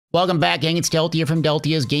Welcome back, gang. It's Deltia from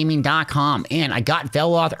Deltiasgaming.com, and I got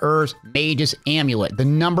Veloth Ur-Mage's Amulet, the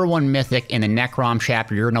 #1 mythic in the Necrom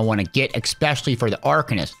chapter you're going to want to get, especially for the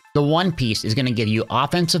Arcanist. The one piece is going to give you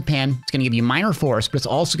offensive pen, it's going to give you minor force, but it's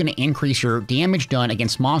also going to increase your damage done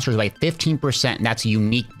against monsters by 15%, and that's a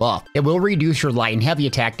unique buff. It will reduce your light and heavy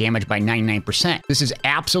attack damage by 99%. This is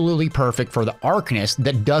absolutely perfect for the Arcanist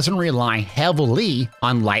that doesn't rely heavily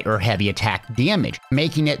on light or heavy attack damage,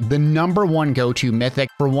 making it the #1 go-to mythic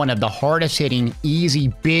for one of the hardest hitting,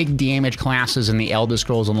 easy, big damage classes in the Elder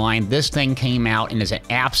Scrolls Online. This thing came out and is an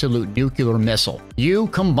absolute nuclear missile. You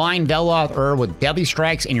combine Veloth Ur with Deadly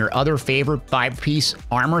Strikes and your other favorite 5-piece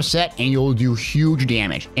armor set, and you'll do huge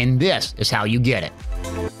damage. And this is how you get it.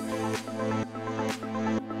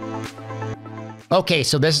 Okay,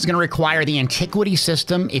 so this is going to require the Antiquities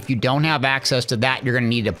system. If you don't have access to that, you're going to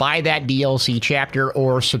need to buy that DLC chapter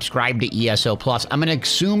or subscribe to ESO+. I'm going to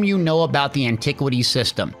assume you know about the Antiquities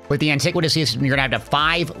system. With the Antiquities system, you're going to have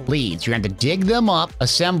 5 leads. You're going to have to dig them up,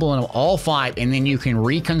 assemble them all 5, and then you can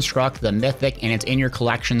reconstruct the mythic, and it's in your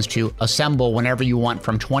collections to assemble whenever you want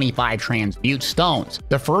from 25 transmute stones.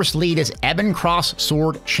 The first lead is Ebony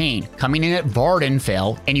Crossed-Sword Chain, coming in at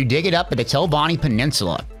Vardenfell, and you dig it up at the Telvanni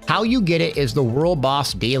Peninsula. How you get it is the World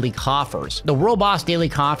Boss Daily Coffers. The World Boss Daily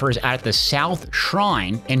Coffers are at the South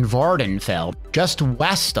Shrine in Vardenfell, just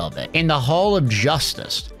west of it, in the Hall of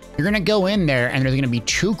Justice. You're going to go in there, and there's going to be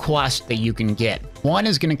 2 quests that you can get. One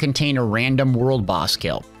is going to contain a random world boss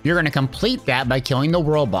kill. You're going to complete that by killing the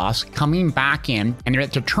world boss, coming back in, and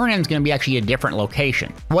the turn-in is going to be actually a different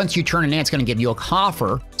location. Once you turn it in, it's going to give you a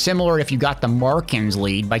coffer, similar if you got the Markins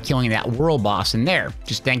lead by killing that world boss in there.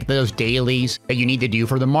 Just think of those dailies that you need to do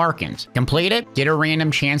for the Markins. Complete it, get a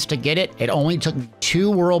random chance to get it. It only took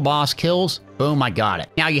 2 world boss kills. Boom, I got it.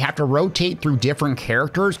 Now you have to rotate through different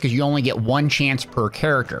characters because you only get 1 chance per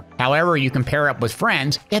character. However, you can pair up with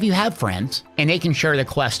friends, if you have friends, and they can share the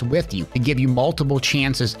quest with you to give you multiple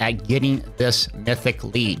chances at getting this mythic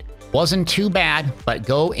lead. Wasn't too bad, but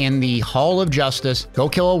go in the Hall of Justice, go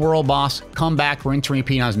kill a world boss, come back, rinse and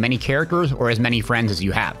repeat on as many characters or as many friends as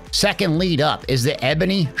you have. Second lead up is the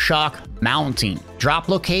Ebony Shalk Mounting. Drop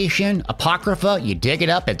location, Apocrypha, you dig it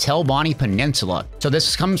up at Telvanni Peninsula. So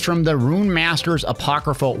this comes from the Rune Master's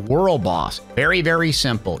Apocrypha World Boss. Very, very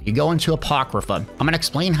simple. You go into Apocrypha. I'm going to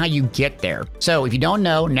explain how you get there. So if you don't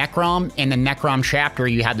know, Necrom, in the Necrom chapter,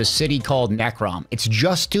 you have the city called Necrom. It's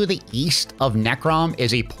just to the east of Necrom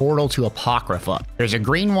is a portal to Apocrypha. There's a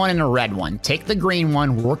green one and a red one. Take the green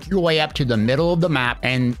one, work your way up to the middle of the map,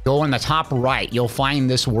 and go in the top right. You'll find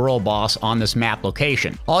this world boss on this map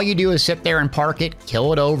location. All you do is sit there and park it,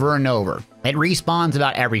 kill it over and over. It respawns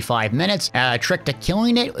about every 5 minutes. A trick to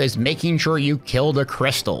killing it is making sure you kill the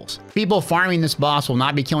crystals. People farming this boss will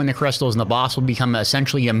not be killing the crystals, and the boss will become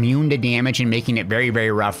essentially immune to damage and making it very, very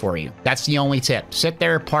rough for you. That's the only tip. Sit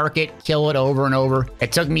there, park it, kill it over and over.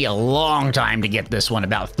 It took me a long time to get this one,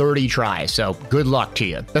 about 30 tries, so good luck to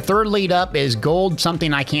you. The third lead up is Gold,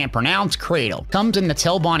 something I can't pronounce, Cradle. Comes in the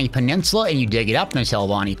Telvanni Peninsula, and you dig it up in the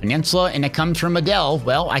Telvanni Peninsula, and it comes from a delve,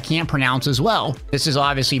 well, I can't pronounce as well. This is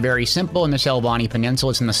obviously very simple. In the Telvanni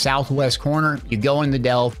Peninsula, it's in the southwest corner. You go in the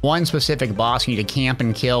delve, 1 specific boss you need to camp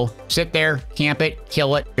and kill. Sit there, camp it,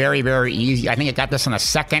 kill it. Very, very easy. I think I got this on the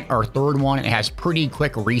 2nd or 3rd one. It has pretty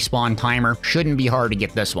quick respawn timer. Shouldn't be hard to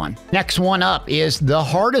get this one. Next one up is the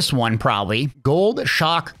hardest one, probably. Gold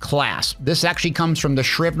Shock Clasp. This actually comes from the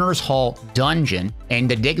Shrivner's Hall dungeon, and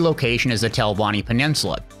the dig location is the Telvanni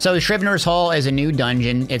Peninsula. So the Shrivner's Hall is a new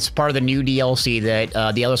dungeon. It's part of the new DLC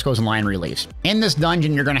that the Elder Scrolls Online released. In this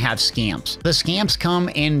dungeon, you're going to have scamps. The scamps come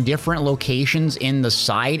in different locations in the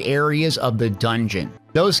side areas of the dungeon.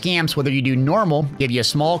 Those scamps, whether you do normal, give you a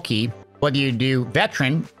small key. Whether you do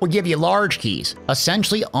veteran, will give you large keys.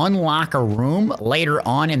 Essentially unlock a room later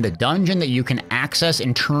on in the dungeon that you can access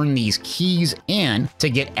and turn these keys in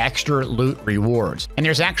to get extra loot rewards. And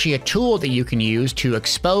there's actually a tool that you can use to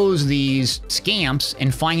expose these scamps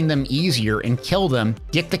and find them easier and kill them,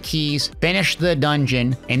 get the keys, finish the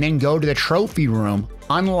dungeon, and then go to the trophy room,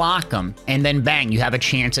 unlock them, and then bang, you have a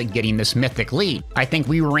chance at getting this mythic lead. I think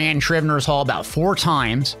we ran Shrivner's Hall about 4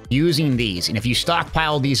 times using these, and if you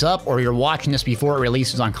stockpile these up or you're watching this before it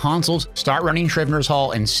releases on consoles, start running Shrivner's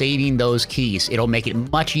Hall and saving those keys. It'll make it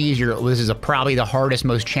much easier. This is probably the hardest,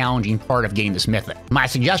 most challenging part of getting this mythic. My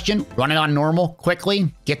suggestion, run it on normal,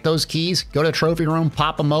 quickly, get those keys, go to the trophy room,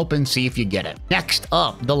 pop them open, see if you get it. Next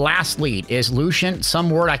up, the last lead is Lucent, some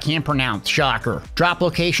word I can't pronounce, shocker. Drop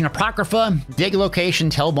location Apocrypha, dig location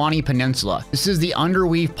Mission Telbani Peninsula. This is the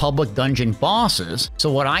Underweave public dungeon bosses.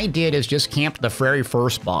 So what I did is just camped the very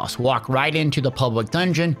first boss. Walk right into the public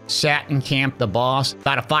dungeon, sat and camped the boss.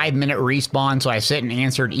 About a 5-minute respawn, so I sit and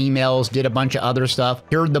answered emails, did a bunch of other stuff,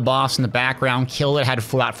 heard the boss in the background, killed it, had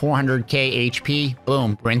about 400k HP,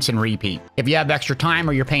 boom, rinse and repeat. If you have extra time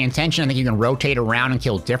or you're paying attention, I think you can rotate around and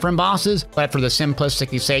kill different bosses, but for the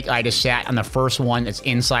simplicity sake, I just sat on the first one that's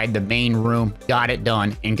inside the main room, got it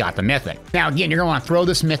done, and got the Mythic. Now again, you're gonna wanna throw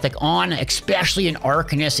this Mythic on, especially in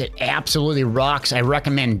Arcanist. It absolutely rocks. I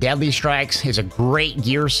recommend Deadly Strikes. It's a great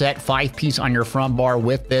gear set, 5-piece on your front bar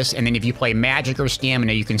with this, and then if you play Magic or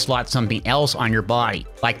Stamina, you can slot something else on your body,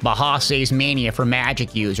 like Bahase's Mania for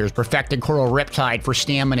Magic users, Perfected Coral Riptide for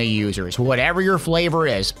Stamina users. Whatever your flavor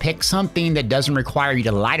is, pick something that doesn't require you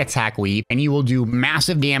to light attack weave, and you will do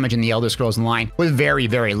massive damage in the Elder Scrolls Online with very,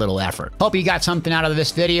 very little effort. Hope you got something out of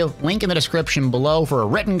this video. Link in the description below for a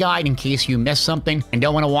written guide in case you missed something and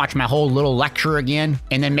don't want to watch my whole little lecture again.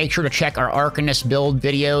 And then make sure to check our Arcanist build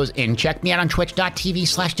videos and check me out on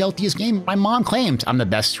twitch.tv/Deltiasgaming. My mom claims I'm the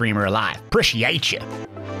best streamer alive. Appreciate you.